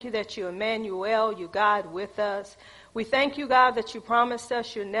You that you're Emmanuel, you God with us. We thank you, God, that you promised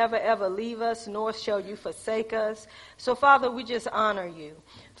us you'll never ever leave us, nor shall you forsake us. So, Father, we just honor you.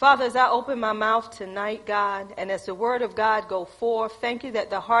 Father, as I open my mouth tonight, God, and as the word of God go forth, thank you that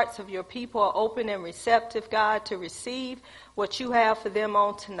the hearts of your people are open and receptive, God, to receive what you have for them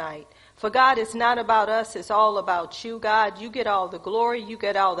on tonight. For God, it's not about us, it's all about you, God. You get all the glory, you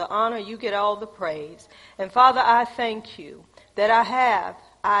get all the honor, you get all the praise. And Father, I thank you that I have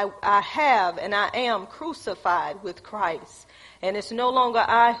and I am crucified with Christ. And it's no longer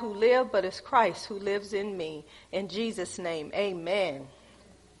I who live, but it's Christ who lives in me. In Jesus' name, amen.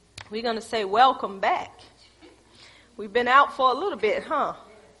 We're going to say welcome back. We've been out for a little bit, huh?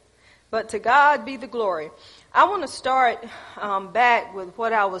 But to God be the glory. I want to start back with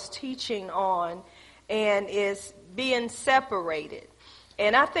what I was teaching on, and is being separated.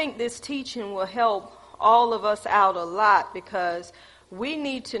 And I think this teaching will help all of us out a lot, because we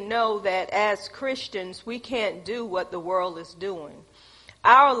need to know that as Christians, we can't do what the world is doing.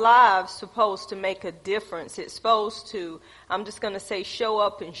 Our lives supposed to make a difference. It's supposed to, I'm just going to say, show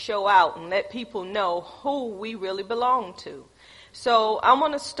up and show out and let people know who we really belong to. So I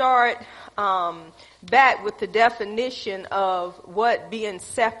want to start back with the definition of what being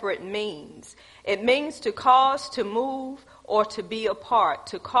separate means. It means to cause, to move, or to be apart.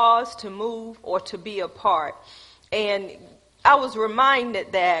 To cause, to move, or to be apart. And I was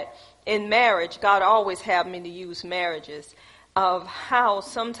reminded that in marriage, God always had me to use marriages, of how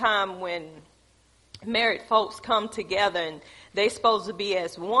sometime when married folks come together and they supposed to be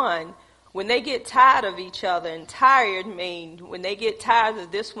as one, when they get tired of each other, and tired mean when they get tired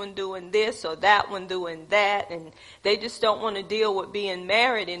of this one doing this or that one doing that, and they just don't want to deal with being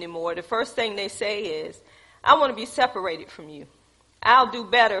married anymore, the first thing they say is, I want to be separated from you. I'll do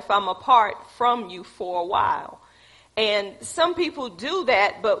better if I'm apart from you for a while. And some people do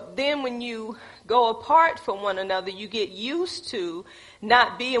that, but then when you go apart from one another, you get used to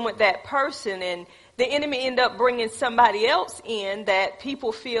not being with that person, and the enemy end up bringing somebody else in that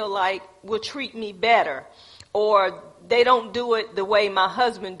people feel like will treat me better, or they don't do it the way my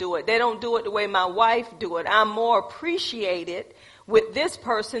husband do it. They don't do it the way my wife do it. I'm more appreciated with this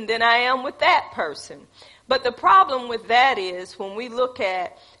person than I am with that person. But the problem with that is when we look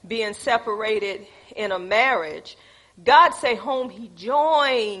at being separated in a marriage, God say whom he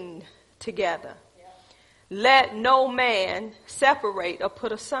joined together. Let no man separate or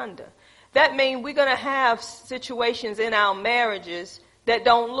put asunder. That means we're going to have situations in our marriages that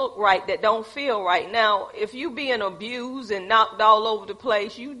don't look right, that don't feel right. Now, if you being abused and knocked all over the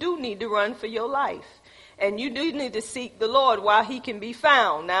place, you do need to run for your life. And you do need to seek the Lord while he can be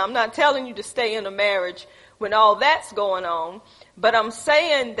found. Now, I'm not telling you to stay in a marriage when all that's going on, but I'm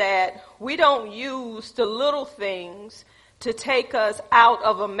saying that we don't use the little things to take us out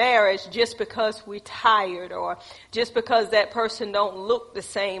of a marriage just because we're tired, or just because that person don't look the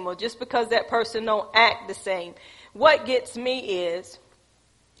same, or just because that person don't act the same. What gets me is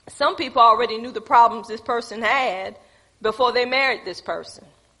some people already knew the problems this person had before they married this person.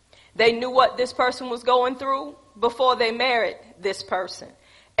 They knew what this person was going through before they married this person.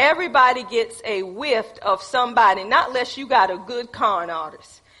 Everybody gets a whiff of somebody, not unless you got a good con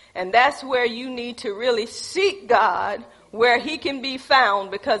artist. And that's where you need to really seek God where he can be found,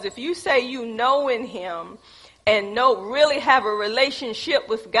 because if you say you know in him and really have a relationship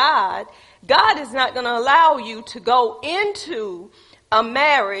with God, God is not going to allow you to go into a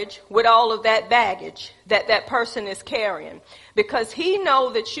marriage with all of that baggage that person is carrying, because he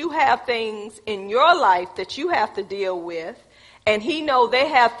knows that you have things in your life that you have to deal with, and he knows they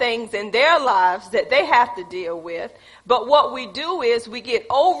have things in their lives that they have to deal with. But what we do is we get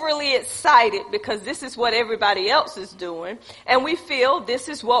overly excited because this is what everybody else is doing, and we feel this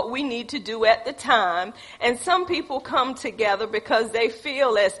is what we need to do at the time. And some people come together because they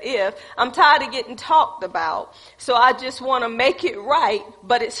feel as if I'm tired of getting talked about, so I just want to make it right,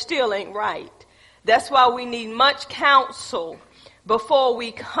 but it still ain't right. That's why we need much counsel before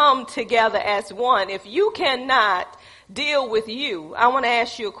we come together as one. If you cannot deal with you, I want to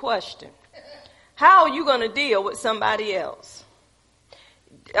ask you a question. How are you going to deal with somebody else?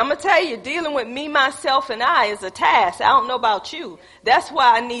 I'm going to tell you, dealing with me, myself, and I is a task. I don't know about you. That's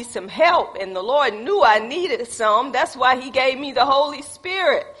why I need some help, and the Lord knew I needed some. That's why he gave me the Holy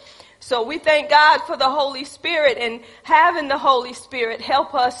Spirit. So we thank God for the Holy Spirit, and having the Holy Spirit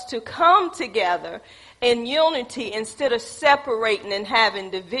help us to come together in unity instead of separating and having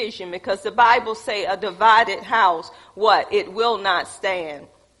division, because the Bible say a divided house, what? It will not stand.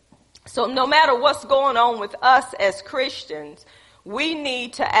 So no matter what's going on with us as Christians, We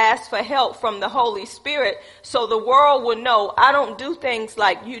need to ask for help from the Holy Spirit so the world will know I don't do things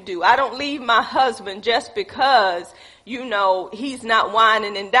like you do. I don't leave my husband just because, he's not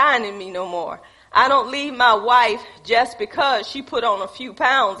whining and dining me no more. I don't leave my wife just because she put on a few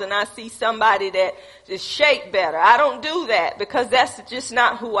pounds and I see somebody that is shaped better. I don't do that because that's just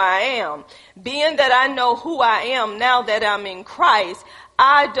not who I am. Being that I know who I am now that I'm in Christ,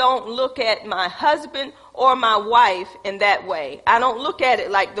 I don't look at my husband or my wife in that way. I don't look at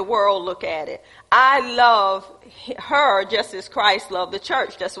it like the world look at it. I love her just as Christ loved the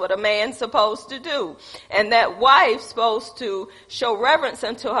church. That's what a man's supposed to do. And that wife's supposed to show reverence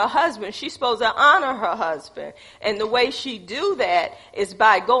unto her husband. She's supposed to honor her husband. And the way she do that is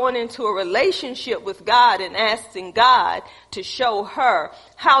by going into a relationship with God and asking God to show her,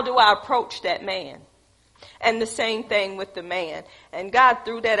 how do I approach that man? And the same thing with the man. And God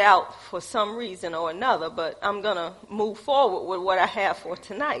threw that out for some reason or another, but I'm going to move forward with what I have for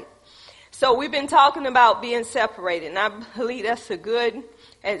tonight. So we've been talking about being separated, and I believe that's a good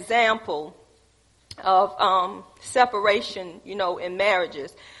example of separation, in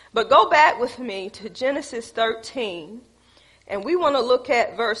marriages. But go back with me to Genesis 13, and we want to look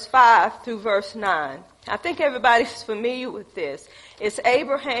at verse 5 through verse 9. I think everybody's familiar with this. It's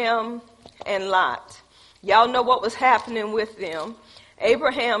Abraham and Lot. Y'all know what was happening with them.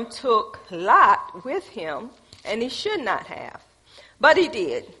 Abraham took Lot with him, and he should not have, but he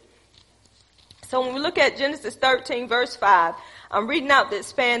did. So when we look at Genesis 13, verse 5, I'm reading out the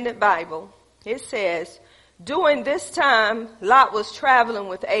Expanded Bible. It says, during this time, Lot was traveling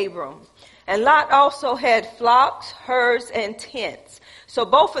with Abram, and Lot also had flocks, herds, and tents. So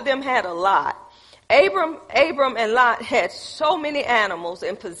both of them had a lot. Abram and Lot had so many animals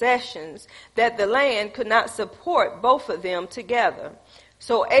and possessions that the land could not support both of them together.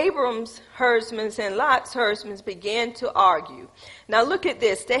 So Abram's herdsmen and Lot's herdsmen began to argue. Now look at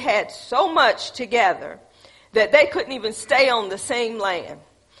this. They had so much together that they couldn't even stay on the same land.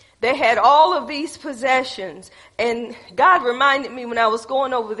 They had all of these possessions. And God reminded me when I was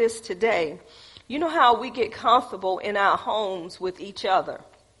going over this today, you know how we get comfortable in our homes with each other.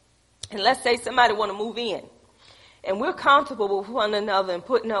 And let's say somebody want to move in, and we're comfortable with one another and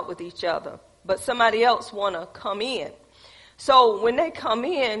putting up with each other, but somebody else want to come in. So when they come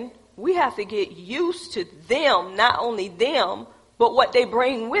in, we have to get used to them, not only them, but what they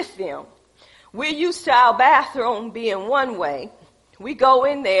bring with them. We're used to our bathroom being one way. We go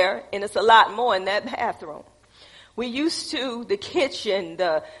in there, and it's a lot more in that bathroom. We're used to the kitchen,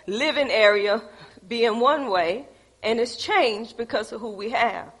 the living area being one way, and it's changed because of who we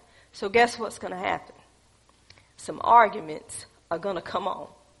have. So guess what's going to happen? Some arguments are going to come on,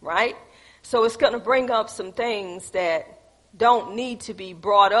 right? So it's going to bring up some things that don't need to be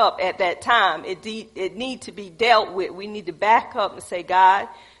brought up at that time. It need to be dealt with. We need to back up and say, God,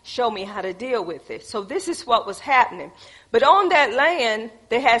 show me how to deal with it. So this is what was happening. But on that land,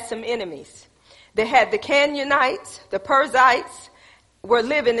 they had some enemies. They had the Canaanites, the Perizzites were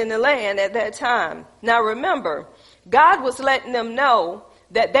living in the land at that time. Now remember, God was letting them know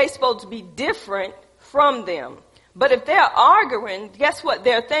that they're supposed to be different from them. But if they're arguing, guess what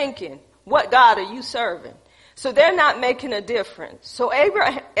they're thinking? What God are you serving? So they're not making a difference. So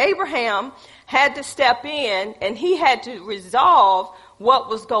Abraham had to step in, and he had to resolve what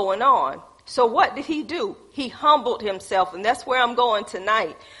was going on. So what did he do? He humbled himself, and that's where I'm going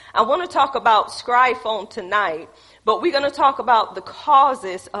tonight. I want to talk about strife on tonight, but we're going to talk about the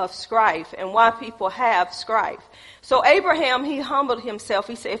causes of strife and why people have strife. So Abraham, he humbled himself.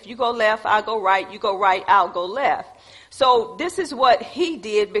 He said, if you go left, I'll go right. You go right, I'll go left. So this is what he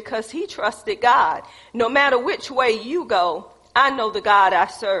did because he trusted God. No matter which way you go, I know the God I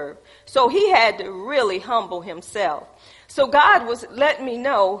serve. So he had to really humble himself. So God was letting me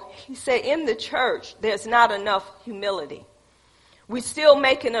know, he said, in the church, there's not enough humility. We're still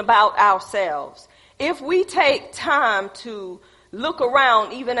making about ourselves. If we take time to look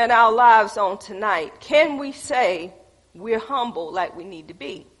around even at our lives on tonight, can we say we're humble like we need to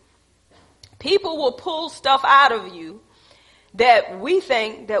be? People will pull stuff out of you that we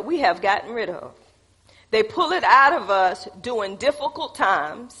think that we have gotten rid of. They pull it out of us during difficult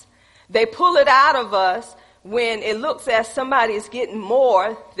times. They pull it out of us when it looks as somebody is getting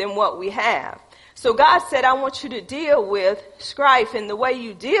more than what we have. So God said, I want you to deal with strife, and the way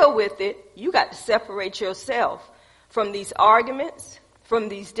you deal with it, you got to separate yourself from these arguments, from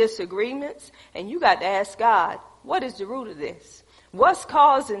these disagreements, and you got to ask God, what is the root of this? What's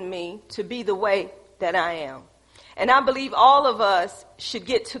causing me to be the way that I am? And I believe all of us should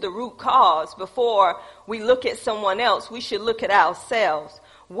get to the root cause before we look at someone else. We should look at ourselves.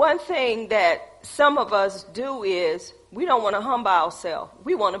 one thing that some of us do is we don't want to humble ourselves.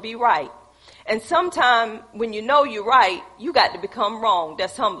 We want to be right. And sometimes when you know you're right, you got to become wrong.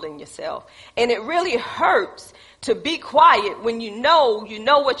 That's humbling yourself. And it really hurts to be quiet when you know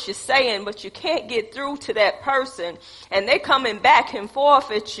what you're saying, but you can't get through to that person. And they're coming back and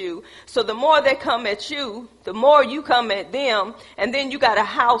forth at you. So the more they come at you, the more you come at them. And then you got a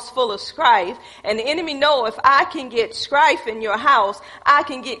house full of strife. And the enemy know if I can get strife in your house, I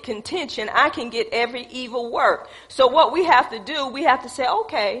can get contention. I can get every evil work. So what we have to do, we have to say,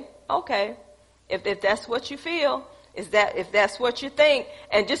 okay. If that's what you feel, if that's what you think,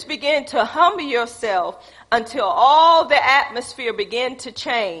 and just begin to humble yourself until all the atmosphere begin to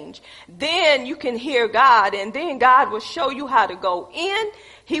change. Then you can hear God, and then God will show you how to go in.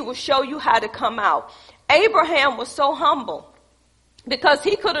 He will show you how to come out. Abraham was so humble because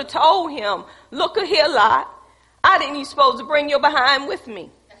he could have told him, look at here, Lot, I didn't even supposed to bring your behind with me,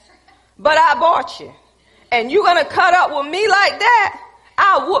 but I bought you. And you're going to cut up with me like that?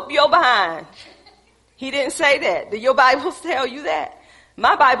 I'll whoop your behind. He didn't say that. Do your Bibles tell you that?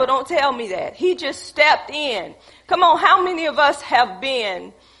 My Bible don't tell me that. He just stepped in. Come on, how many of us have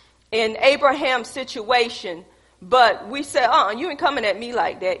been in Abraham's situation, but we said, you ain't coming at me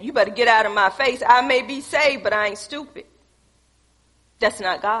like that. You better get out of my face. I may be saved, but I ain't stupid. That's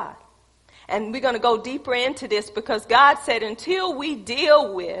not God. And we're going to go deeper into this because God said until we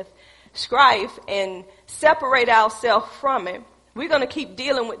deal with strife and separate ourselves from it, we're going to keep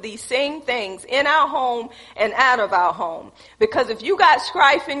dealing with these same things in our home and out of our home. Because if you got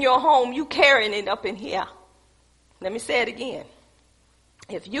strife in your home, you carrying it up in here. Let me say it again.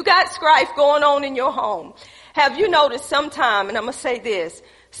 If you got strife going on in your home, have you noticed sometime, and I'm going to say this,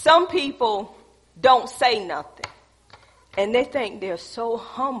 some people don't say nothing. And they think they're so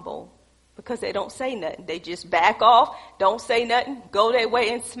humble because they don't say nothing. They just back off, don't say nothing, go their way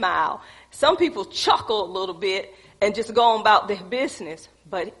and smile. Some people chuckle a little bit and just go on about their business.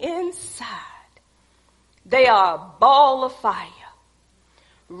 But inside, they are a ball of fire,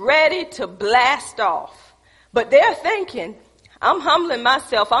 ready to blast off. But they're thinking, I'm humbling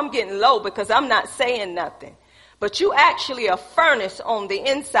myself, I'm getting low because I'm not saying nothing. But you actually a furnace on the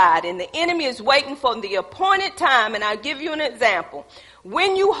inside, and the enemy is waiting for the appointed time. And I'll give you an example.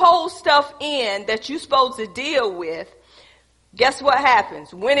 When you hold stuff in that you're supposed to deal with, guess what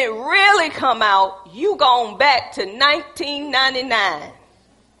happens? When it really come out, you gone back to 1999.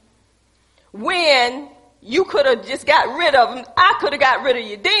 When you could have just got rid of them. I could have got rid of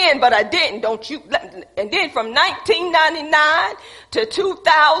you then, but I didn't, don't you? And then from 1999 to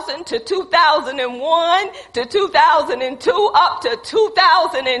 2000 to 2001 to 2002 up to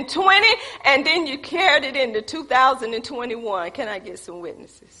 2020, and then you carried it into 2021. Can I get some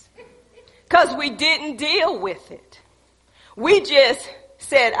witnesses? Because we didn't deal with it. We just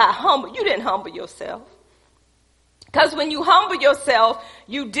said, you didn't humble yourself. Because when you humble yourself,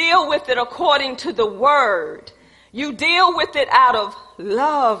 you deal with it according to the word. You deal with it out of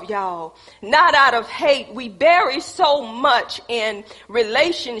love, y'all, not out of hate. We bury so much in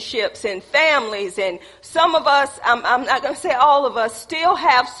relationships and families, and some of us, I'm not going to say all of us, still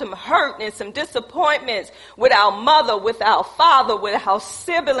have some hurt and some disappointments with our mother, with our father, with our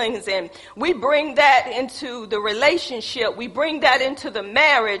siblings, and we bring that into the relationship. We bring that into the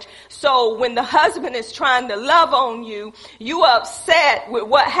marriage. So when the husband is trying to love on you, you upset with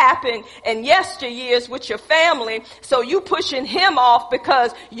what happened in yesteryears with your family, so you pushing him off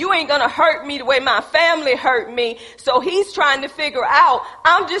because you ain't going to hurt me the way my family hurt me. So he's trying to figure out,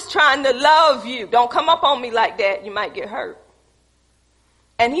 I'm just trying to love you. Don't come up on me like that. You might get hurt.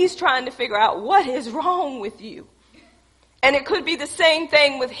 And he's trying to figure out what is wrong with you. And it could be the same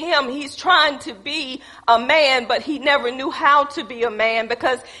thing with him. He's trying to be a man, but he never knew how to be a man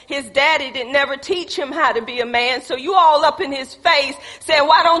because his daddy didn't never teach him how to be a man. So you all up in his face saying,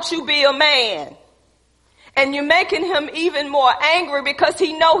 why don't you be a man? And you're making him even more angry because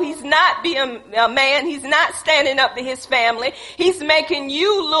he know he's not being a man. He's not standing up to his family. He's making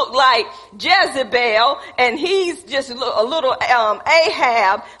you look like Jezebel, and he's just a little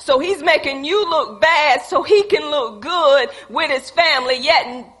Ahab. So he's making you look bad so he can look good with his family.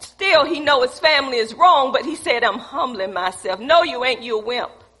 Yet still he know his family is wrong, but he said, I'm humbling myself. No, you ain't. You a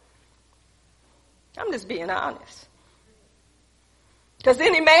wimp. I'm just being honest. Because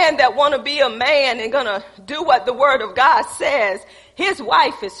any man that want to be a man and going to do what the word of God says, his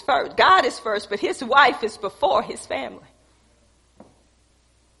wife is first. God is first, but his wife is before his family.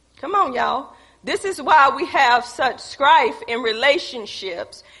 Come on, y'all. This is why we have such strife in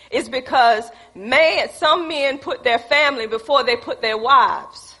relationships. It's because some men put their family before they put their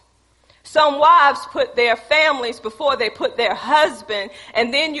wives. Some wives put their families before they put their husband,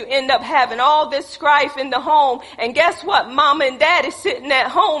 and then you end up having all this strife in the home. And guess what? Mama and daddy sitting at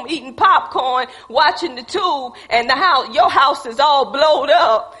home eating popcorn, watching the tube, and your house is all blowed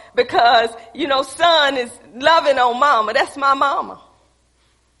up because, son is loving on mama. That's my mama.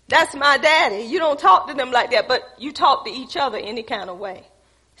 That's my daddy. You don't talk to them like that, but you talk to each other any kind of way.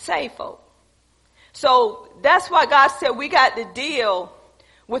 Say, folk. So that's why God said we got to deal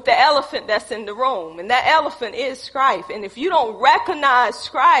with the elephant that's in the room. And that elephant is strife. And if you don't recognize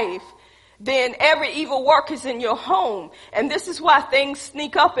strife, then every evil work is in your home. And this is why things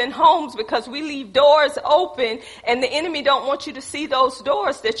sneak up in homes, because we leave doors open and the enemy don't want you to see those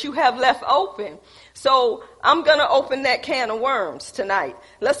doors that you have left open. So I'm going to open that can of worms tonight.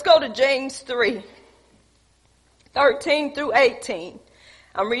 Let's go to James 3, 13 through 18.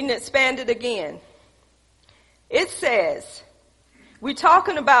 I'm reading it expanded again. It says, we're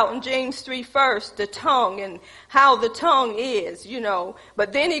talking about in James 3 first, the tongue and how the tongue is,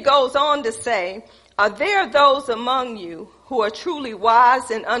 But then he goes on to say, are there those among you who are truly wise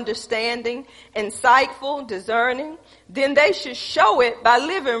and understanding, insightful, discerning? Then they should show it by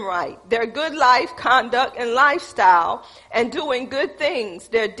living right, their good life, conduct, and lifestyle, and doing good things,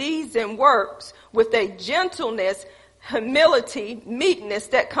 their deeds and works, with a gentleness, humility, meekness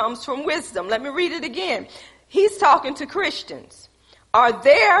that comes from wisdom. Let me read it again. He's talking to Christians. Are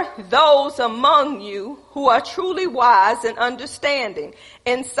there those among you who are truly wise and understanding,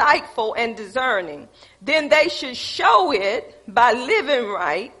 insightful and discerning? Then they should show it by living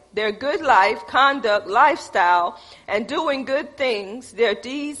right, their good life, conduct, lifestyle, and doing good things, their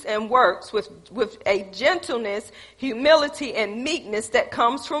deeds and works with a gentleness, humility, and meekness that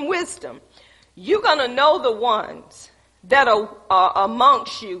comes from wisdom. You're going to know the ones that are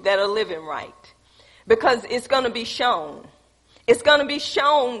amongst you that are living right, because it's going to be shown. It's going to be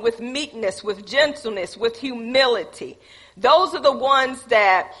shown with meekness, with gentleness, with humility. Those are the ones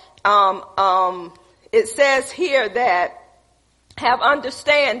that it says here that have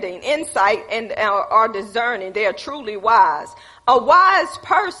understanding, insight, and are discerning. They are truly wise. A wise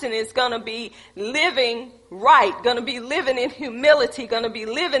person is going to be living right, going to be living in humility, going to be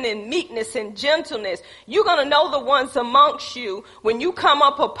living in meekness and gentleness. You're going to know the ones amongst you when you come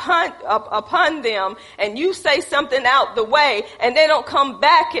up upon them and you say something out the way and they don't come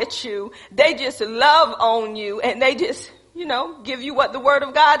back at you. They just love on you and they just, give you what the word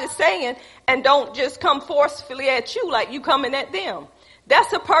of God is saying and don't just come forcefully at you like you coming at them.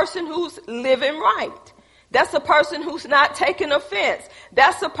 That's a person who's living right. That's a person who's not taking offense.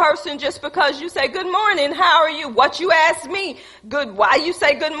 That's a person just because you say, good morning, how are you? What you ask me? Good. Why you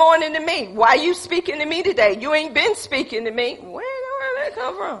say good morning to me? Why you speaking to me today? You ain't been speaking to me. Where did that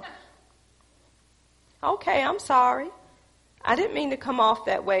come from? Okay, I'm sorry. I didn't mean to come off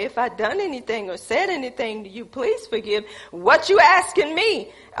that way. If I'd done anything or said anything to you, please forgive. What you asking me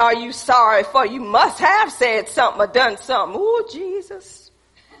are you sorry for? You must have said something or done something. Ooh, Jesus.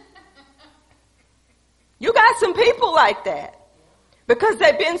 You got some people like that because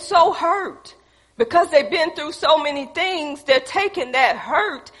they've been so hurt, because they've been through so many things. They're taking that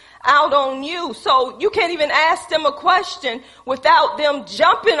hurt out on you. So you can't even ask them a question without them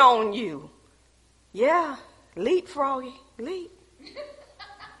jumping on you. Yeah, leap, froggy, leap.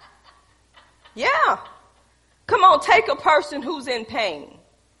 Yeah. Come on, take a person who's in pain.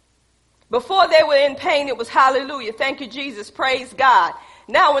 Before they were in pain, it was hallelujah. Thank you, Jesus. Praise God.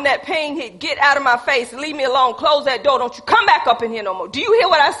 Now when that pain hit, get out of my face, leave me alone, close that door, don't you come back up in here no more. Do you hear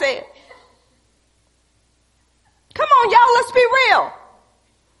what I said? Come on, y'all, let's be real.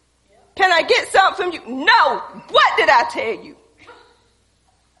 Can I get something from you? No. What did I tell you?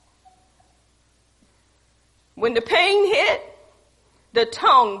 When the pain hit, the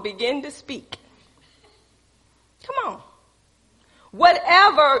tongue began to speak. Come on.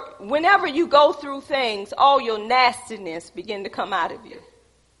 Whenever you go through things, all your nastiness begin to come out of you.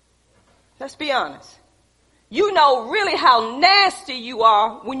 Let's be honest. You know really how nasty you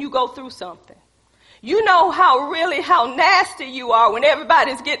are when you go through something. You know how nasty you are when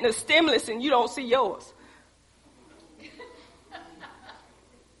everybody's getting a stimulus and you don't see yours.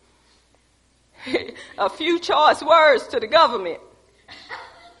 A few choice words to the government.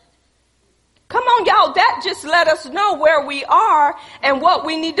 Come on, y'all, that just let us know where we are and what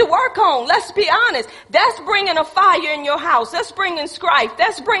we need to work on. Let's be honest. That's bringing a fire in your house. That's bringing strife.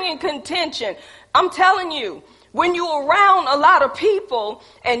 That's bringing contention. I'm telling you, when you're around a lot of people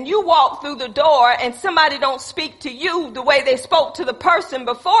and you walk through the door and somebody don't speak to you the way they spoke to the person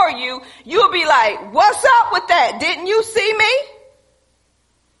before you, you'll be like, what's up with that? Didn't you see me?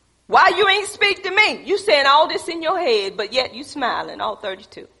 Why you ain't speak to me? You saying all this in your head, but yet you smiling, all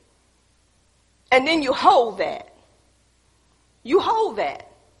 32. And then you hold that. You hold that.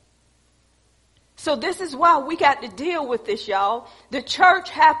 So this is why we got to deal with this, y'all. The church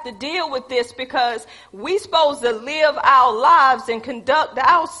have to deal with this because we supposed to live our lives and conduct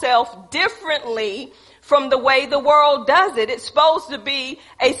ourselves differently from the way the world does it. It's supposed to be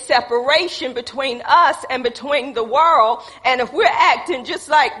a separation between us and between the world. And if we're acting just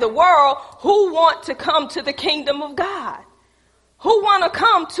like the world, who want to come to the kingdom of God? Who want to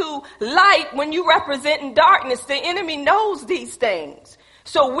come to light when you represent darkness? The enemy knows these things.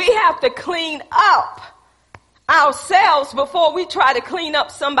 So we have to clean up ourselves before we try to clean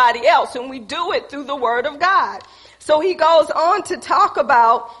up somebody else. And we do it through the word of God. So he goes on to talk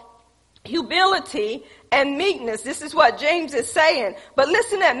about humility and meekness. This is what James is saying. But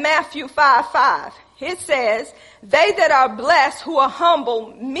listen at Matthew 5:5. It says, they that are blessed who are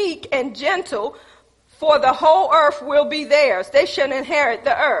humble, meek, and gentle, for the whole earth will be theirs. They shall inherit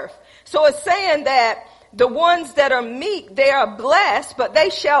the earth. So it's saying that the ones that are meek, they are blessed, but they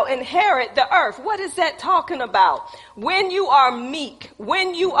shall inherit the earth. What is that talking about? When you are meek,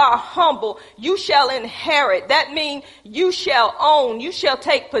 when you are humble, you shall inherit. That means you shall own, you shall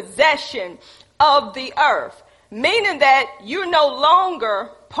take possession of the earth. Meaning that you're no longer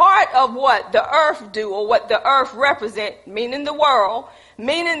part of what the earth do or what the earth represent, meaning the world.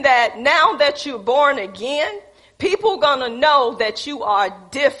 Meaning that now that you're born again, people gonna know that you are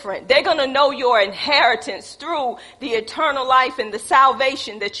different. They're gonna know your inheritance through the eternal life and the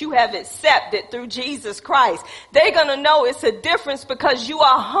salvation that you have accepted through Jesus Christ. They're gonna know it's a difference because you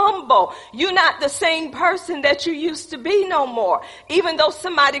are humble. You're not the same person that you used to be no more. Even though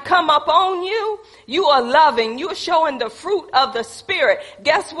somebody come up on you, you are loving. You're showing the fruit of the Spirit.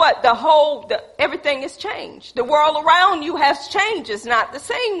 Guess what? Everything has changed. The world around you has changed. It's not the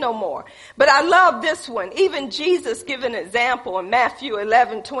same no more. But I love this one. Even Jesus gave an example in Matthew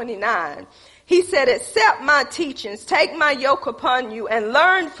 11:29. He said, accept my teachings, take my yoke upon you and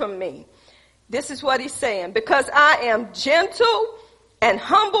learn from me. This is what he's saying, because I am gentle and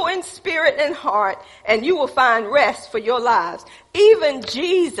humble in spirit and heart, and you will find rest for your lives. Even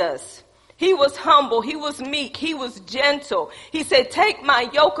Jesus, he was humble, he was meek, he was gentle. He said, take my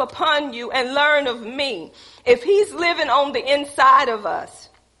yoke upon you and learn of me. If he's living on the inside of us,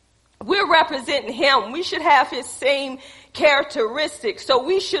 we're representing him. We should have his same characteristics. So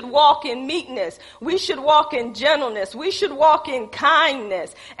we should walk in meekness. We should walk in gentleness. We should walk in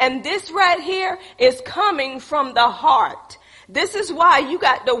kindness. And this right here is coming from the heart. This is why you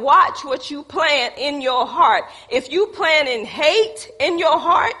got to watch what you plant in your heart. If you plant in hate in your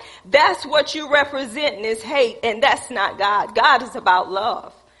heart, that's what you represent is hate. And that's not God. God is about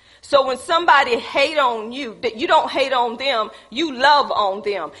love. So when somebody hate on you, that you don't hate on them, you love on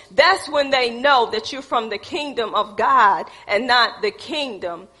them. That's when they know that you're from the kingdom of God and not the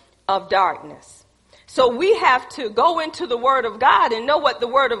kingdom of darkness. So we have to go into the word of God and know what the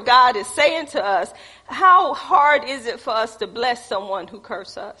word of God is saying to us. How hard is it for us to bless someone who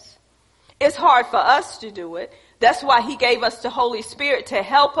curses us? It's hard for us to do it. That's why he gave us the Holy Spirit to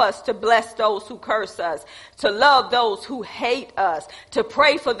help us to bless those who curse us, to love those who hate us, to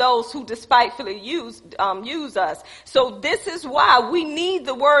pray for those who despitefully use us. So this is why we need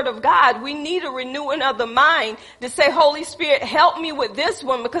the word of God. We need a renewing of the mind to say, Holy Spirit, help me with this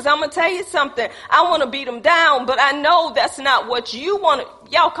one, because I'm going to tell you something. I want to beat them down, but I know that's not what you want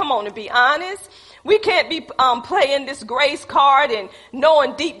to. Y'all come on and be honest. We can't be playing this grace card and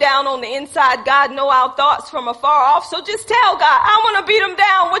knowing deep down on the inside God know our thoughts from afar off. So just tell God, I want to beat them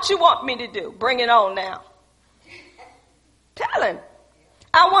down. What you want me to do? Bring it on now. Tell him.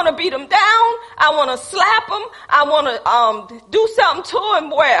 I want to beat them down. I want to slap them. I want to do something to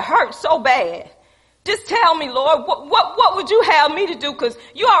him where it hurts so bad. Just tell me, Lord, what would you have me to do? Because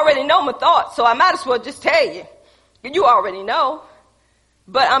you already know my thoughts, so I might as well just tell you. You already know.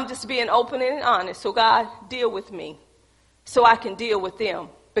 But I'm just being open and honest. So God, deal with me so I can deal with them.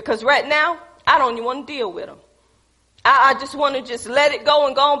 Because right now, I don't even want to deal with them. I just want to just let it go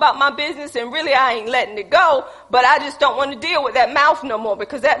and go about my business. And really, I ain't letting it go. But I just don't want to deal with that mouth no more.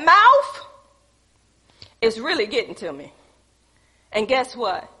 Because that mouth is really getting to me. And guess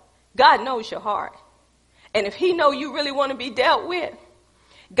what? God knows your heart. And if he know you really want to be dealt with,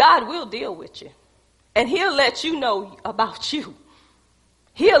 God will deal with you. And he'll let you know about you.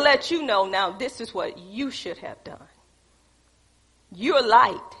 He'll let you know, now this is what you should have done. You're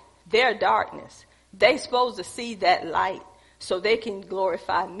light. They're darkness. They're supposed to see that light so they can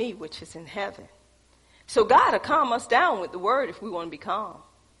glorify me, which is in heaven. So God will calm us down with the word if we want to be calm.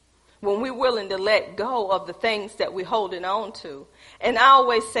 When we're willing to let go of the things that we're holding on to. And I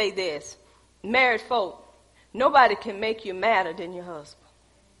always say this, married folk, nobody can make you madder than your husband.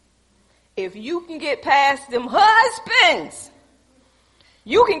 If you can get past them husbands,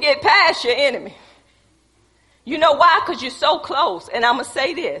 you can get past your enemy. You know why? Because you're so close. And I'm going to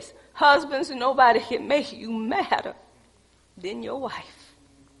say this. Husbands, nobody can make you madder than your wife.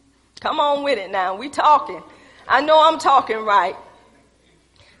 Come on with it now. We talking. I know I'm talking right.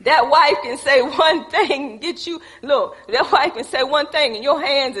 That wife can say one thing and get you, look, that wife can say one thing and your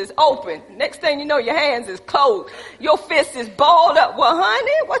hands is open. Next thing you know, your hands is closed. Your fist is balled up. Well,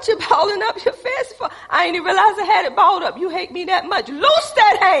 honey, what you balling up your fist for? I didn't even realize I had it balled up. You hate me that much. Loose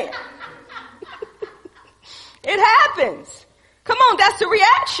that hand. It happens. Come on, that's the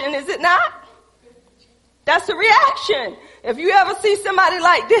reaction, is it not? That's the reaction. If you ever see somebody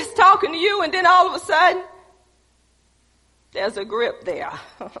like this talking to you and then all of a sudden, there's a grip there.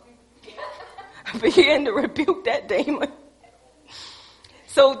 Begin to rebuke that demon.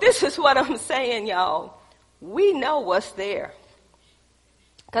 So this is what I'm saying, y'all. We know what's there.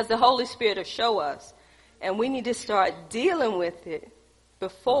 Because the Holy Spirit will show us. And we need to start dealing with it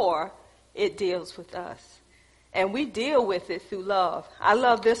before it deals with us. And we deal with it through love. I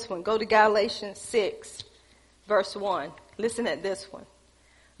love this one. Go to Galatians 6, verse 1. Listen at this one.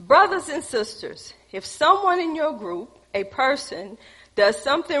 Brothers and sisters, if someone in your group, a person, does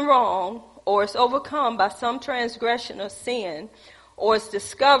something wrong or is overcome by some transgression or sin or is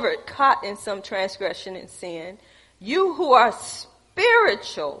discovered caught in some transgression and sin, you who are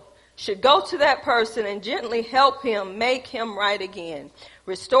spiritual should go to that person and gently help him make him right again.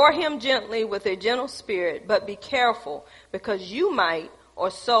 Restore him gently with a gentle spirit, but be careful because you might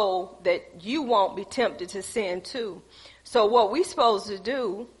or so that you won't be tempted to sin too. So what we supposed to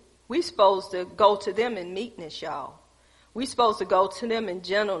do, we supposed to go to them in meekness, y'all. We supposed to go to them in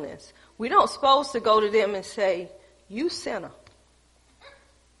gentleness. We don't supposed to go to them and say, you sinner,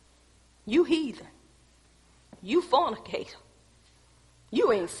 you heathen, you fornicator,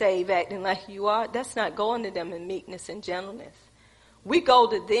 you ain't saved acting like you are. That's not going to them in meekness and gentleness. We go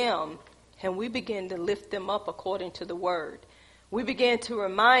to them and we begin to lift them up according to the word. We begin to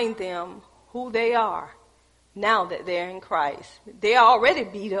remind them who they are now that they're in Christ. They're already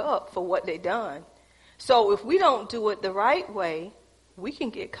beat up for what they done. So if we don't do it the right way, we can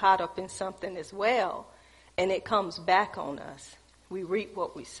get caught up in something as well, and it comes back on us. We reap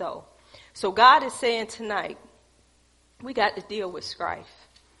what we sow. So God is saying tonight, we got to deal with strife.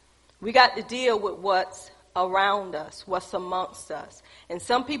 We got to deal with what's around us, what's amongst us. And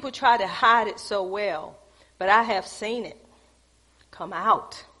some people try to hide it so well, but I have seen it come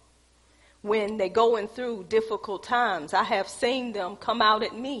out. When they're going through difficult times, I have seen them come out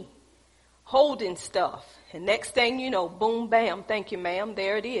at me, holding stuff. And next thing you know, boom, bam, thank you, ma'am,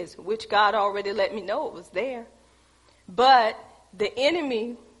 there it is, which God already let me know it was there. But the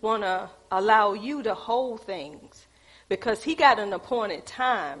enemy want to allow you to hold things because he got an appointed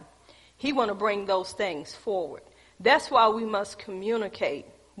time. He want to bring those things forward. That's why we must communicate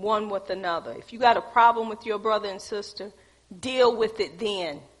one with another. If you got a problem with your brother and sister, deal with it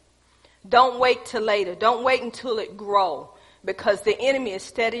then. Don't wait till later. Don't wait until it grow. Because the enemy is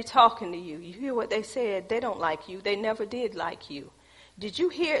steady talking to you. You hear what they said? They don't like you. They never did like you. Did you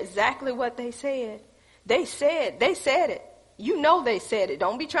hear exactly what they said? They said it. You know they said it.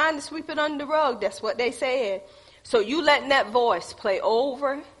 Don't be trying to sweep it under the rug. That's what they said. So you letting that voice play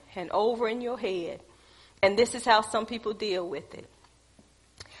over and over in your head. And this is how some people deal with it.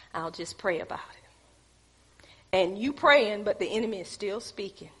 I'll just pray about it. And you praying, but the enemy is still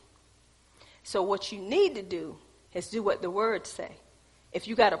speaking. So what you need to do is do what the word say. If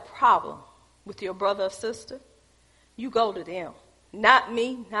you got a problem with your brother or sister, you go to them. Not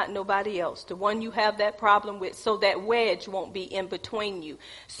me, not nobody else. The one you have that problem with, so that wedge won't be in between you.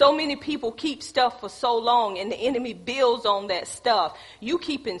 So many people keep stuff for so long and the enemy builds on that stuff. You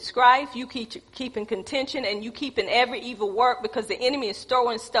keep in strife, you keep in contention, and you keep in every evil work because the enemy is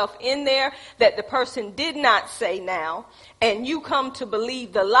throwing stuff in there that the person did not say now. And you come to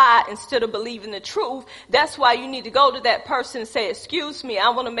believe the lie instead of believing the truth. That's why you need to go to that person and say, excuse me, I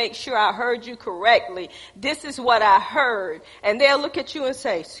want to make sure I heard you correctly. This is what I heard. And they'll look at you and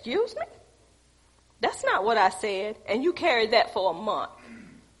say, excuse me? That's not what I said. And you carried that for a month.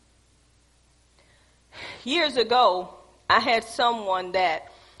 Years ago, I had someone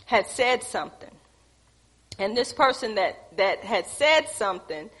that had said something. And this person that had said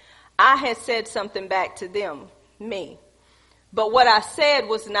something, I had said something back to them, me. But what I said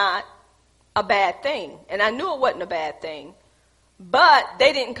was not a bad thing. And I knew it wasn't a bad thing. But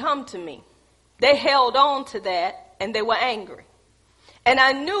they didn't come to me. They held on to that and they were angry. And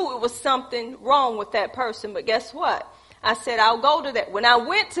I knew it was something wrong with that person. But guess what? I said, I'll go to that. When I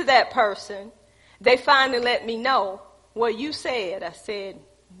went to that person, they finally let me know what you said. I said,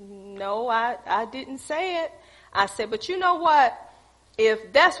 No, I didn't say it. I said, but you know what?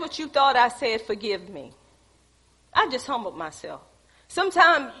 If that's what you thought I said, forgive me. I just humbled myself.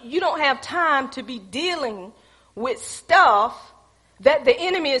 Sometimes you don't have time to be dealing with stuff that the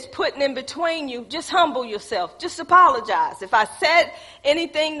enemy is putting in between you. Just humble yourself. Just apologize. If I said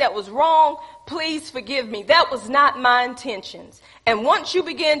anything that was wrong, please forgive me. That was not my intentions. And once you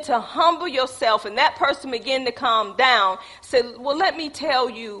begin to humble yourself and that person begin to calm down, say, well, let me tell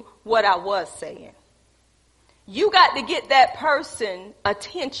you what I was saying. You got to get that person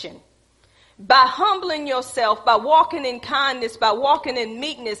attention. By humbling yourself, by walking in kindness, by walking in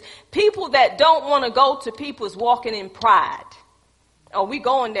meekness. People that don't want to go to people is walking in pride. Oh, we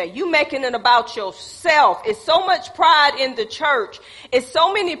going there. You making it about yourself. It's so much pride in the church. It's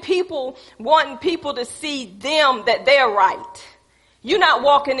so many people wanting people to see them that they're right. You're not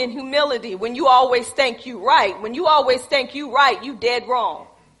walking in humility when you always think you right. When you always think you right, you dead wrong.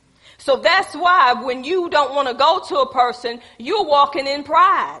 So that's why when you don't want to go to a person, you're walking in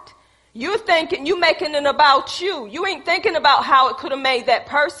pride. You're thinking, you're making it about you. You ain't thinking about how it could have made that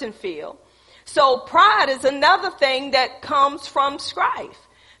person feel. So pride is another thing that comes from strife.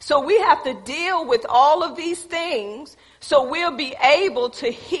 So we have to deal with all of these things so we'll be able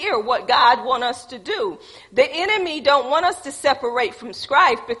to hear what God wants us to do. The enemy don't want us to separate from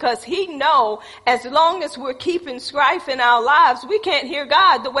strife because he know as long as we're keeping strife in our lives, we can't hear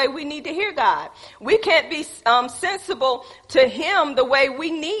God the way we need to hear God. We can't be sensible to him the way we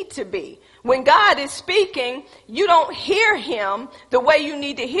need to be. When God is speaking, you don't hear him the way you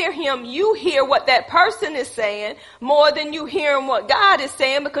need to hear him. You hear what that person is saying more than you hearing what God is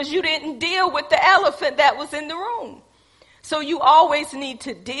saying because you didn't deal with the elephant that was in the room. So you always need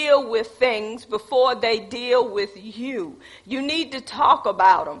to deal with things before they deal with you. You need to talk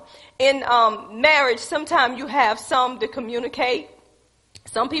about them. In marriage, sometimes you have some to communicate.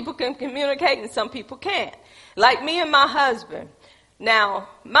 Some people can communicate and some people can't. Like me and my husband. Now,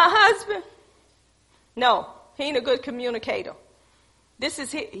 my husband, no, he ain't a good communicator. This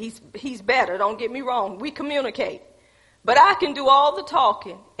is he's better, don't get me wrong. We communicate. But I can do all the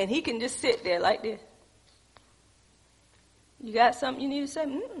talking, and he can just sit there like this. You got something you need to say?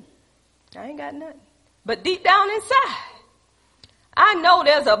 I ain't got nothing. But deep down inside, I know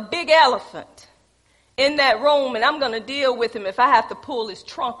there's a big elephant in that room, and I'm going to deal with him if I have to pull his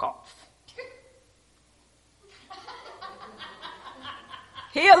trunk off.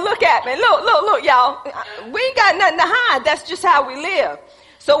 He'll look at me. Look, y'all. We ain't got nothing to hide. That's just how we live.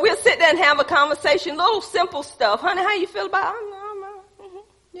 So we'll sit there and have a conversation, little simple stuff. Honey, how you feel about it?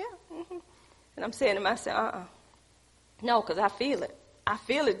 Yeah. And I'm saying to myself, No, because I feel it. I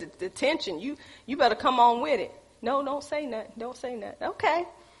feel it, the tension. You better come on with it. No, don't say nothing. Don't say nothing. Okay.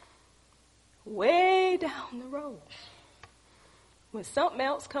 Way down the road, when something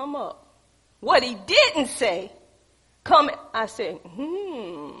else come up, what he didn't say, I said,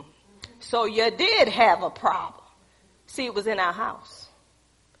 so you did have a problem. See, it was in our house.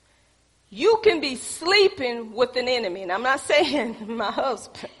 You can be sleeping with an enemy, and I'm not saying my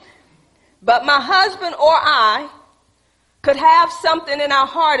husband, but my husband or I could have something in our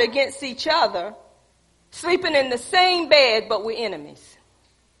heart against each other, sleeping in the same bed, but we're enemies.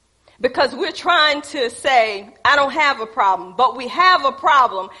 Because we're trying to say, I don't have a problem, but we have a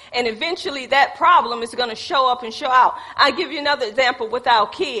problem, and eventually that problem is going to show up and show out. I'll give you another example with our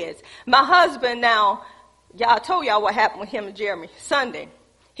kids. My husband now, I told y'all what happened with him and Jeremy Sunday.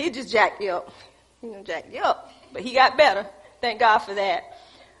 He just jacked me up. Jacked me up, but he got better. Thank God for that.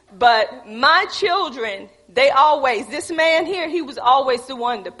 But my children, this man here, he was always the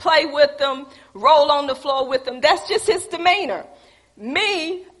one to play with them, roll on the floor with them. That's just his demeanor.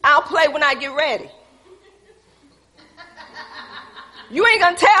 Me, I'll play when I get ready. You ain't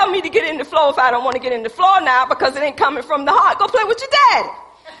going to tell me to get in the floor if I don't want to get in the floor now because it ain't coming from the heart. Go play with your daddy.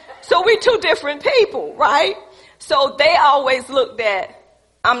 So we two different people, right? So they always looked at,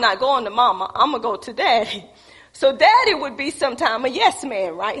 I'm not going to mama, I'm going to go to daddy. So daddy would be sometime a yes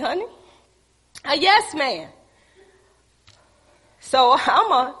man, right, honey? A yes man. So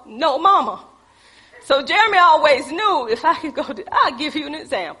I'm a no mama. So Jeremy always knew if I could I'll give you an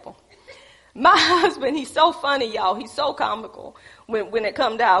example. My husband, he's so funny, y'all. He's so comical when it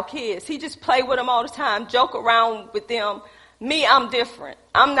comes to our kids. He just play with them all the time, joke around with them. Me, I'm different.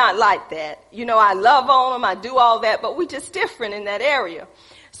 I'm not like that. I love on them. I do all that, but we just different in that area.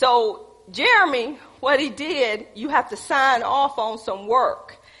 So Jeremy, what he did, you have to sign off on some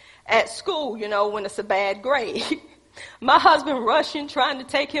work at school, when it's a bad grade. My husband rushing, trying to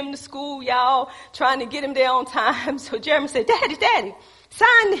take him to school, y'all, trying to get him there on time. So Jeremy said, Daddy,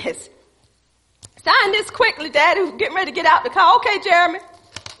 sign this. Sign this quickly, Daddy. We're getting ready to get out the car. Okay, Jeremy.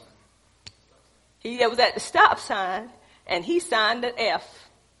 He was at the stop sign, and he signed an F.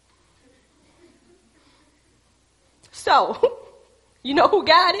 So, you know who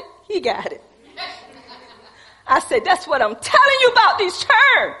got it? He got it. I said, that's what I'm telling you about these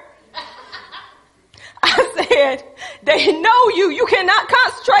terms. I said, they know you. You cannot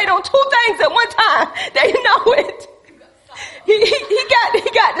concentrate on two things at one time. They know it.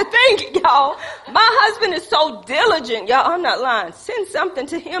 He got to think, y'all. My husband is so diligent, y'all. I'm not lying. Send something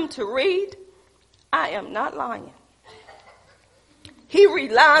to him to read. I am not lying. He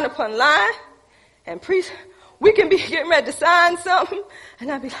read line upon line, and we can be getting ready to sign something,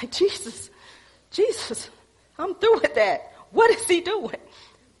 and I'd be like, Jesus, I'm through with that. What is he doing?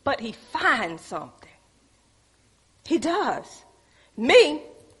 But he finds something. He does. Me,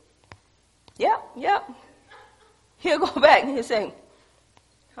 yep. He'll go back and he'll say,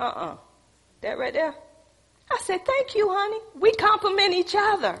 that right there. I said, thank you, honey. We compliment each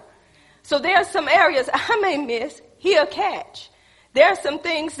other. So there are some areas I may miss, he'll catch. There are some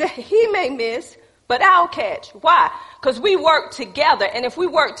things that he may miss, but I'll catch. Why? Because we work together. And if we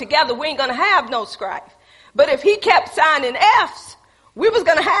work together, we ain't going to have no strife. But if he kept signing F's, we was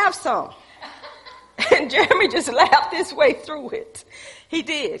going to have some. And Jeremy just laughed his way through it. He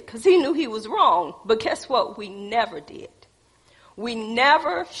did, because he knew he was wrong. But guess what? We never did. We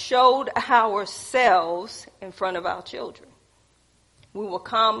never showed ourselves in front of our children. We will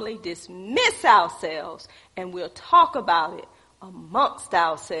calmly dismiss ourselves, and we'll talk about it amongst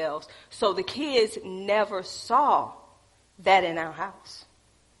ourselves. So the kids never saw that in our house.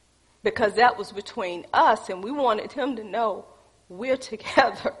 Because that was between us, and we wanted him to know we're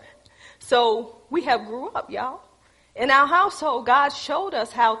together. So we have grew up, y'all. In our household, God showed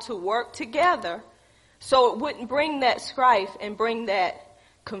us how to work together so it wouldn't bring that strife and bring that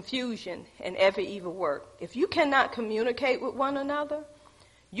confusion and every evil work. If you cannot communicate with one another,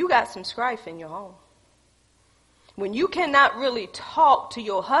 you got some strife in your home. When you cannot really talk to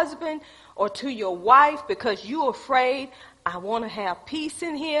your husband or to your wife because you're afraid, I want to have peace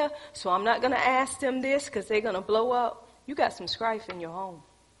in here, so I'm not going to ask them this because they're going to blow up. You got some strife in your home.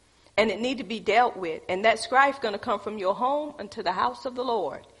 And it need to be dealt with. And that strife going to come from your home unto the house of the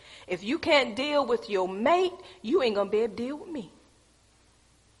Lord. If you can't deal with your mate, you ain't going to be able to deal with me.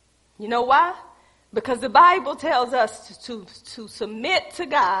 You know why? Because the Bible tells us to submit to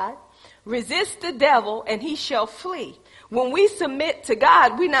God, resist the devil, and he shall flee. When we submit to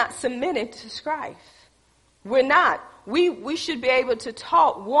God, we're not submitting to strife. We're not. We should be able to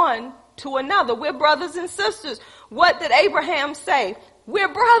talk one to another. We're brothers and sisters. What did Abraham say?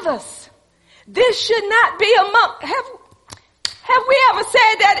 We're brothers. This should not be among. Have we ever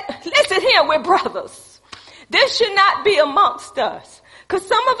said that? Listen here, we're brothers. This should not be amongst us. Because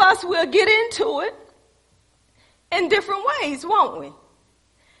some of us will get into it in different ways, won't we?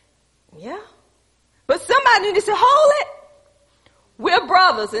 Yeah. But somebody needs to say, hold it. We're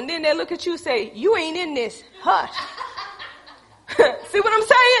brothers. And then they look at you and say, you ain't in this. Hush. See what I'm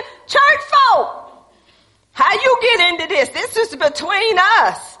saying? Church folk. How you get into this? This is between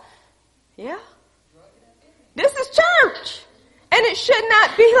us. Yeah. This is church. And it should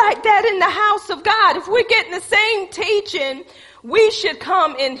not be like that in the house of God. If we're getting the same teaching, we should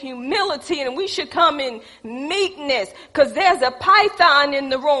come in humility and we should come in meekness, because there's a python in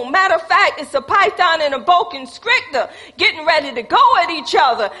the room. Matter of fact, it's a python and a boa constrictor getting ready to go at each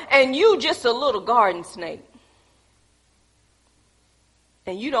other, and you just a little garden snake.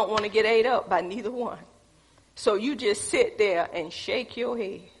 And you don't want to get ate up by neither one. So you just sit there and shake your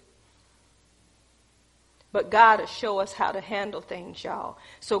head. But God will show us how to handle things, y'all.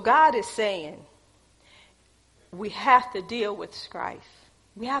 So God is saying we have to deal with strife.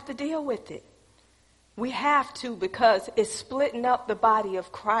 We have to deal with it. We have to, because it's splitting up the body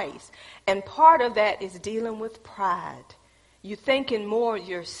of Christ. And part of that is dealing with pride. You're thinking more of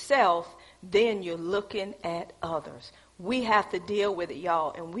yourself than you're looking at others. We have to deal with it,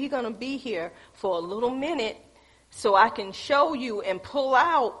 y'all. And we're going to be here for a little minute so I can show you and pull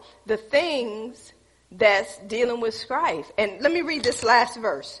out the things that's dealing with strife. And let me read this last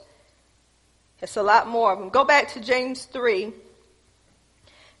verse. It's a lot more of them. Go back to James 3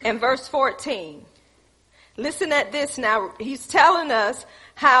 and verse 14. Listen at this now. He's telling us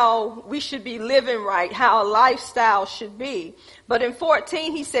how we should be living right, how a lifestyle should be. But in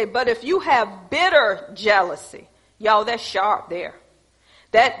 14, he said, but if you have bitter jealousy, y'all, that's sharp there.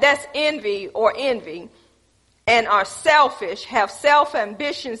 That's envy, and are selfish, have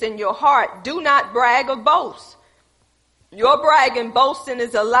self-ambitions in your heart, do not brag or boast. Your bragging, boasting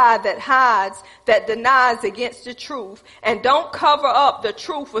is a lie that hides, that denies against the truth, and don't cover up the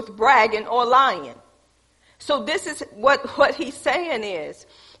truth with bragging or lying. So this is what he's saying is,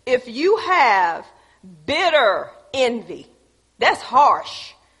 if you have bitter envy, that's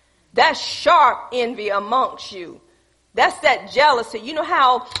harsh. That's sharp envy amongst you. That's that jealousy. You know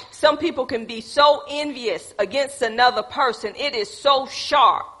how some people can be so envious against another person. It is so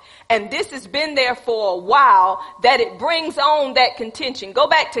sharp. And this has been there for a while that it brings on that contention. Go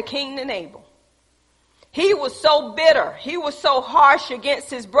back to Cain and Abel. He was so bitter. He was so harsh against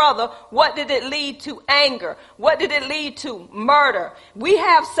his brother. What did it lead to? Anger. What did it lead to? Murder. We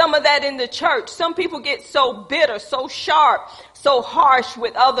have some of that in the church. Some people get so bitter, so sharp, so harsh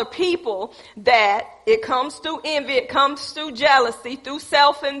with other people that it comes through envy, it comes through jealousy, through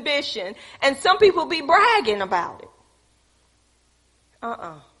self-ambition, and some people be bragging about it.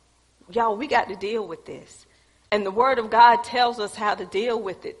 Y'all, we got to deal with this. And the Word of God tells us how to deal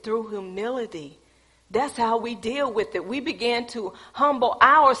with it through humility. That's how we deal with it. We begin to humble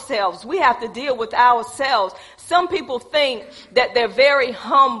ourselves. We have to deal with ourselves. Some people think that they're very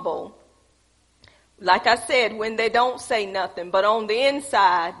humble. Like I said, when they don't say nothing, but on the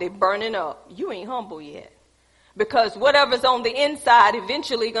inside, they're burning up. You ain't humble yet. Because whatever's on the inside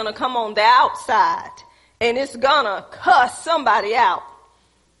eventually going to come on the outside. And it's going to cuss somebody out.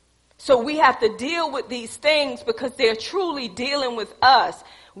 So we have to deal with these things because they're truly dealing with us.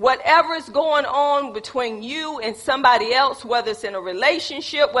 Whatever is going on between you and somebody else, whether it's in a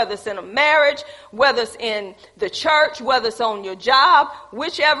relationship, whether it's in a marriage, whether it's in the church, whether it's on your job,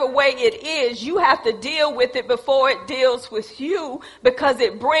 whichever way it is, you have to deal with it before it deals with you, because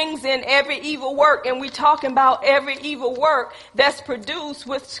it brings in every evil work. And we're talking about every evil work that's produced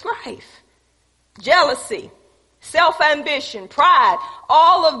with strife, jealousy, self-ambition, pride.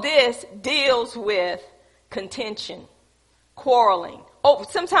 All of this deals with contention, quarreling.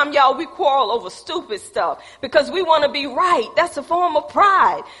 Sometimes, y'all, we quarrel over stupid stuff because we want to be right. That's a form of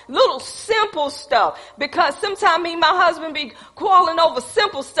pride. Little simple stuff. Because sometimes me and my husband be quarreling over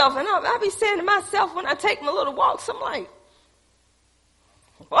simple stuff. And I be saying to myself when I take my little walks, I'm like,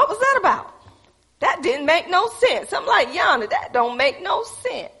 what was that about? That didn't make no sense. I'm like, Yana, that don't make no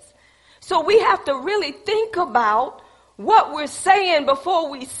sense. So we have to really think about what we're saying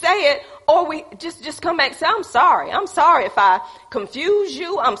before we say it, or we just come back and say, I'm sorry. I'm sorry if I confuse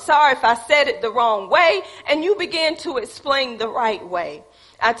you. I'm sorry if I said it the wrong way. And you begin to explain the right way.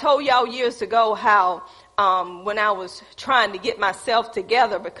 I told y'all years ago how when I was trying to get myself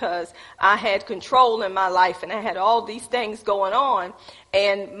together because I had control in my life and I had all these things going on.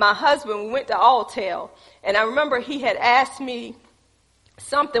 And my husband, we went to Alltel. And I remember he had asked me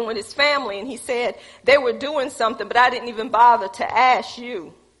something with his family, and he said they were doing something, but I didn't even bother to ask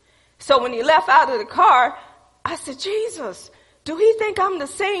you. So when he left out of the car, I said, Jesus, do he think I'm the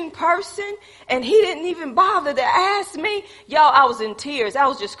same person? And he didn't even bother to ask me. Y'all, I was in tears. I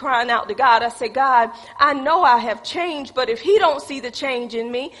was just crying out to God. I said, God, I know I have changed, but if he don't see the change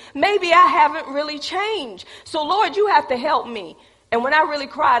in me, maybe I haven't really changed. So Lord, you have to help me. And when I really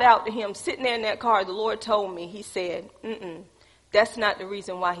cried out to him, sitting there in that car, the Lord told me, he said, that's not the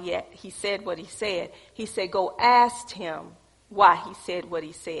reason why he said what he said. He said, go ask him why he said what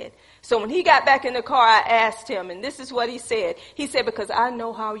he said. So when he got back in the car, I asked him, and this is what he said. He said, because I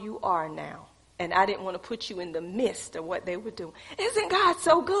know how you are now, and I didn't want to put you in the midst of what they were doing. Isn't God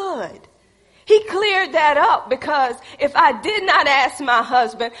so good? He cleared that up, because if I did not ask my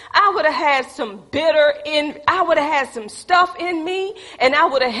husband, I would have had some I would have had some stuff in me, and I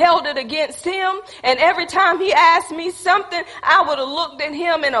would have held it against him. And every time he asked me something, I would have looked at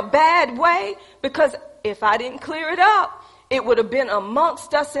him in a bad way, because if I didn't clear it up, it would have been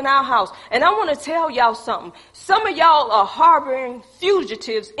amongst us in our house. And I want to tell y'all something. Some of y'all are harboring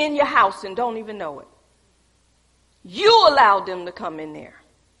fugitives in your house and don't even know it. You allowed them to come in there.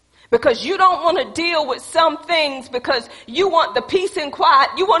 Because you don't want to deal with some things because you want the peace and quiet.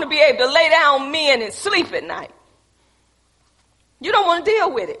 You want to be able to lay down men and sleep at night. You don't want to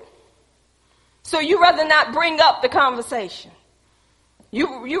deal with it. So you rather not bring up the conversation.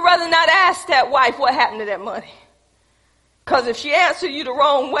 You rather not ask that wife what happened to that money. Because if she answered you the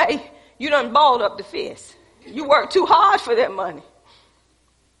wrong way, you done balled up the fist. You worked too hard for that money.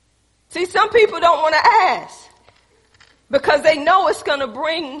 See, some people don't want to ask. Because they know it's going to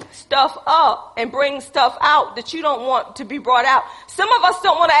bring stuff up and bring stuff out that you don't want to be brought out. Some of us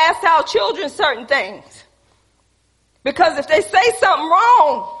don't want to ask our children certain things. Because if they say something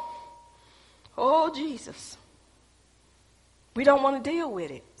wrong, oh, Jesus, we don't want to deal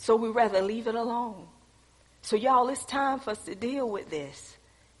with it. So we rather leave it alone. So, y'all, it's time for us to deal with this.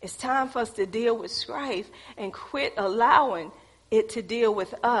 It's time for us to deal with strife and quit allowing it to deal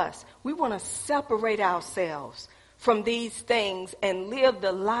with us. We want to separate ourselves from these things and live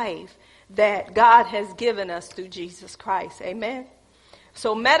the life that God has given us through Jesus Christ. Amen.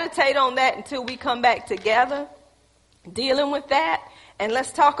 So meditate on that until we come back together, dealing with that. And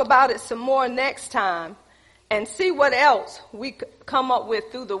let's talk about it some more next time and see what else we come up with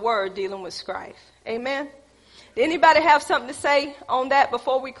through the word dealing with strife. Amen. Did anybody have something to say on that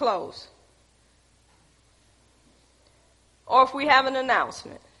before we close? Or if we have an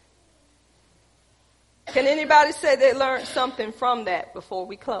announcement. Can anybody say they learned something from that before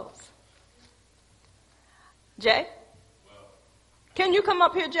we close? Jay? Can you come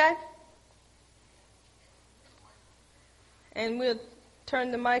up here, Jay? And we'll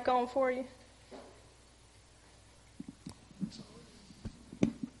turn the mic on for you.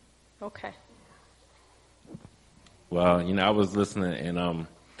 Okay. Well, I was listening, and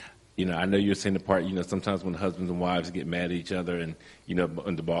I know you're saying the part, sometimes when husbands and wives get mad at each other and,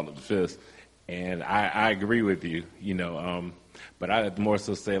 and the ball of the fist. And I agree with you, but I'd more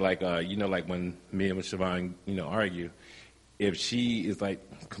so say like when me and Siobhan, argue, if she is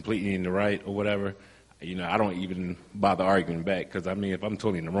like completely in the right or whatever, I don't even bother arguing back. Because if I'm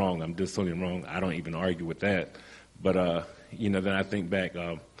totally in the wrong, I'm just totally wrong. I don't even argue with that. But, then I think back,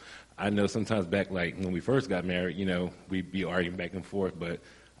 I know sometimes back like when we first got married, we'd be arguing back and forth. But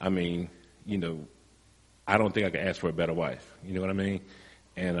I don't think I could ask for a better wife. You know what I mean?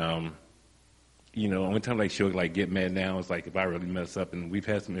 And, only time like she'll like get mad now is like if I really mess up, and we've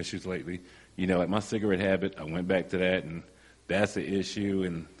had some issues lately. Like my cigarette habit, I went back to that, and that's the issue,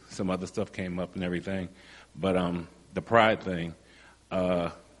 and some other stuff came up and everything. But the pride thing,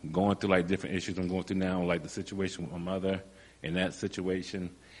 going through like different issues I'm going through now, like the situation with my mother and that situation,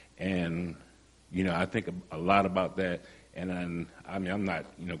 and I think a lot about that. And then, I'm not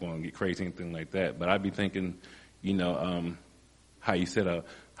going to get crazy or anything like that, but I'd be thinking, how you said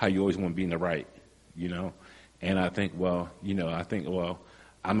how you always want to be in the right. And I think, well,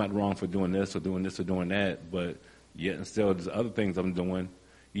 I'm not wrong for doing this or doing this or doing that, but yet and still there's other things I'm doing,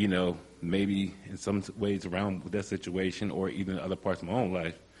 maybe in some ways around that situation or even other parts of my own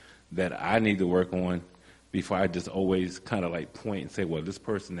life that I need to work on before I just always kind of like point and say, well, this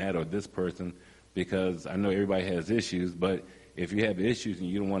person that or this person, because I know everybody has issues, but if you have issues and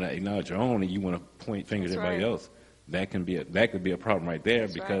you don't want to acknowledge your own and you want to point fingers at everybody else, that could be a problem right there.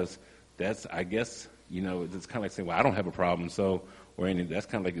 That's because that's, I guess, it's kind of like saying, well, I don't have a problem, so, or anything. That's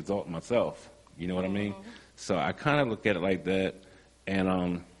kind of like exalting myself. You know what I mean? So I kind of look at it like that. And,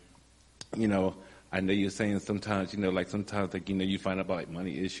 I know you're saying sometimes, sometimes, like, you find out about like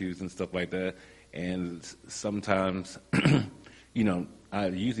money issues and stuff like that. And sometimes, I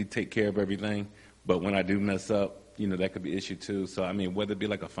usually take care of everything. But when I do mess up, that could be an issue too. So, whether it be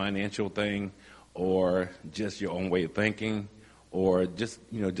like a financial thing or just your own way of thinking or just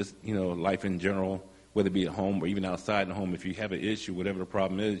life in general, whether it be at home or even outside the home, if you have an issue, whatever the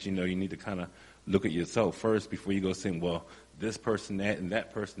problem is, you need to kind of look at yourself first before you go saying, well, this person that and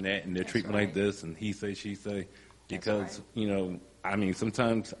that person that, and they're treating me like this, and he say, she say. Because,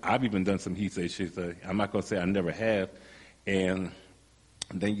 sometimes I've even done some he say, she say. I'm not going to say I never have. And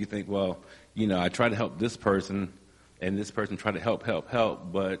then you think, well, I try to help this person, and this person try to help.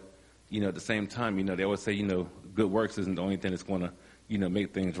 But, at the same time, they always say, good works isn't the only thing that's going to,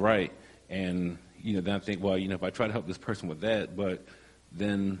 make things right. And, then I think, well, if I try to help this person with that, but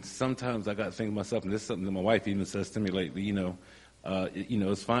then sometimes I got to think to myself, and this is something that my wife even says to me lately,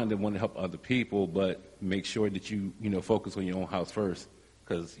 it's fine to want to help other people, but make sure that you, focus on your own house first.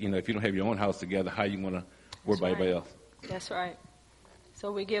 Because, if you don't have your own house together, how you want to worry about everybody else? That's right.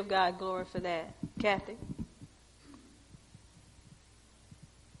 So we give God glory for that. Kathy?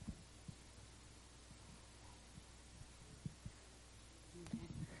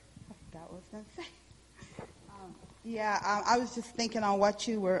 I forgot what I was going to say. I was just thinking on what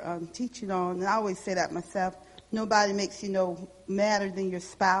you were teaching on, and I always say that myself. Nobody makes you madder than your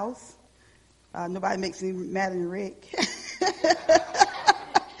spouse. Nobody makes me madder than Rick.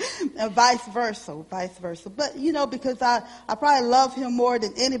 And vice versa. But, because I probably love him more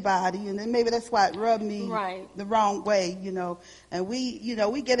than anybody, and then maybe that's why it rubbed me the wrong way, And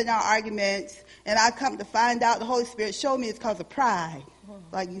we get in our arguments, and I come to find out the Holy Spirit showed me it's because of pride.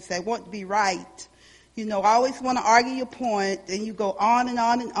 Like you said, want to be right. I always want to argue your point, and you go on and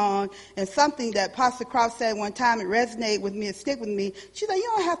on and on. And something that Pastor Cross said one time, it resonated with me and stick with me. She said, you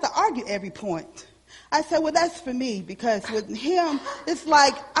don't have to argue every point. I said, well, that's for me, because with him, it's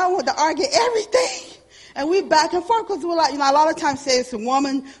like I want to argue everything. And we back and forth, because we're like, a lot of times say it's the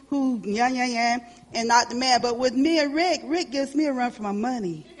woman who, and not the man. But with me and Rick gives me a run for my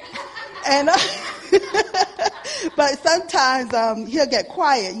money. And but sometimes he'll get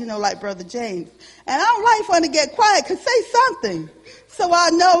quiet, like Brother James. And I don't like for him to get quiet, because say so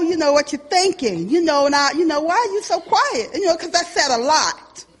I know, what you're thinking, and why are you so quiet? Because I said a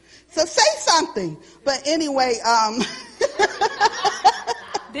lot. So say something. But anyway,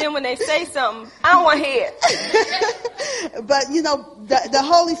 Then when they say something, I don't want to hear it. But, the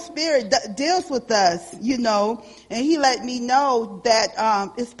Holy Spirit deals with us, and he let me know that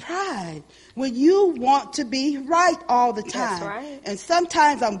it's pride. When you want to be right all the time. That's right. And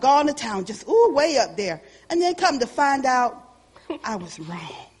sometimes I'm gone to town, just, way up there. And then come to find out I was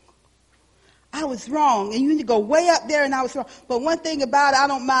wrong. I was wrong. And you need to go way up there and I was wrong. But one thing about it, I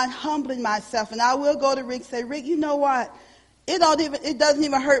don't mind humbling myself. And I will go to Rick and say, Rick, you know what? It doesn't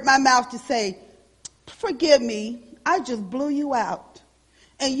even hurt my mouth to say, forgive me. I just blew you out.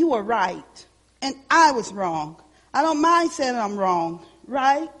 And you were right. And I was wrong. I don't mind saying I'm wrong.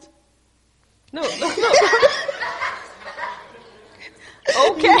 Right? No.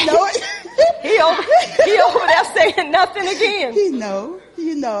 Okay. He over there saying nothing again. He know,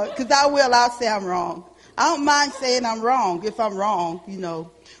 because I'll say I'm wrong. I don't mind saying I'm wrong if I'm wrong,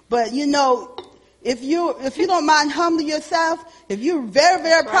 But if you don't mind humbling yourself, if you're very,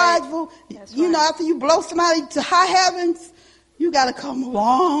 very prideful, after you blow somebody to high heavens, you got to come a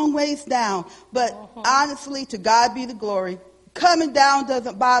long ways down. But honestly, to God be the glory. Coming down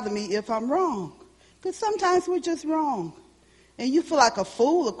doesn't bother me if I'm wrong. Because sometimes we're just wrong. And you feel like a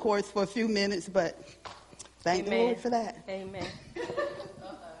fool, of course, for a few minutes, but thank the Lord for that. Amen.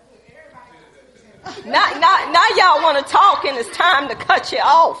 Now y'all want to talk and it's time to cut you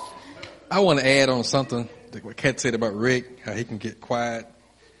off. I want to add on something that what Kat said about Rick, how he can get quiet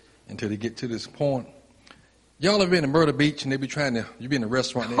until they get to this point. Y'all have been to Myrtle Beach and you be in a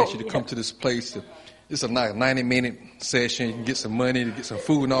restaurant and they ask you to come to this place. It's a nice 90-minute session. You can get some money to get some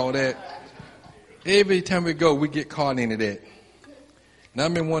food and all that. Every time we go, we get caught into that. Now, I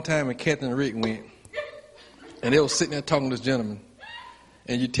remember one time when Kathy and Rick went, and they were sitting there talking to this gentleman.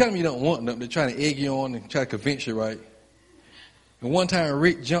 And you tell them you don't want them. They're trying to egg you on and try to convince you, right? And one time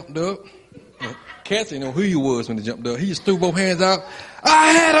Rick jumped up. Kathy didn't know who he was when he jumped up. He just threw both hands out.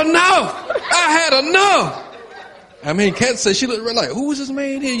 I had enough. I mean, Kathy said she looked like, who is this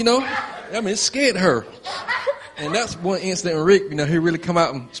man here, it scared her. And that's one incident when Rick, he really come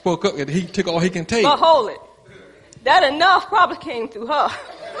out and spoke up and he took all he can take. But hold it. That enough probably came through her.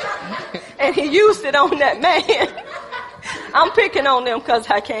 And he used it on that man. I'm picking on them because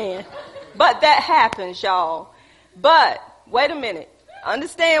I can. But that happens, y'all. But wait a minute.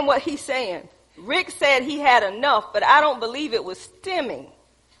 Understand what he's saying. Rick said he had enough, but I don't believe it was stemming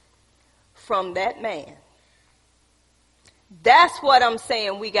from that man. That's what I'm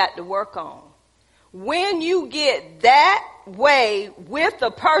saying we got to work on. When you get that way with a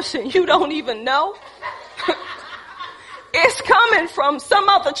person you don't even know, it's coming from some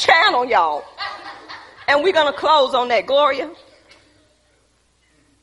other channel, y'all. And we're going to close on that. Gloria?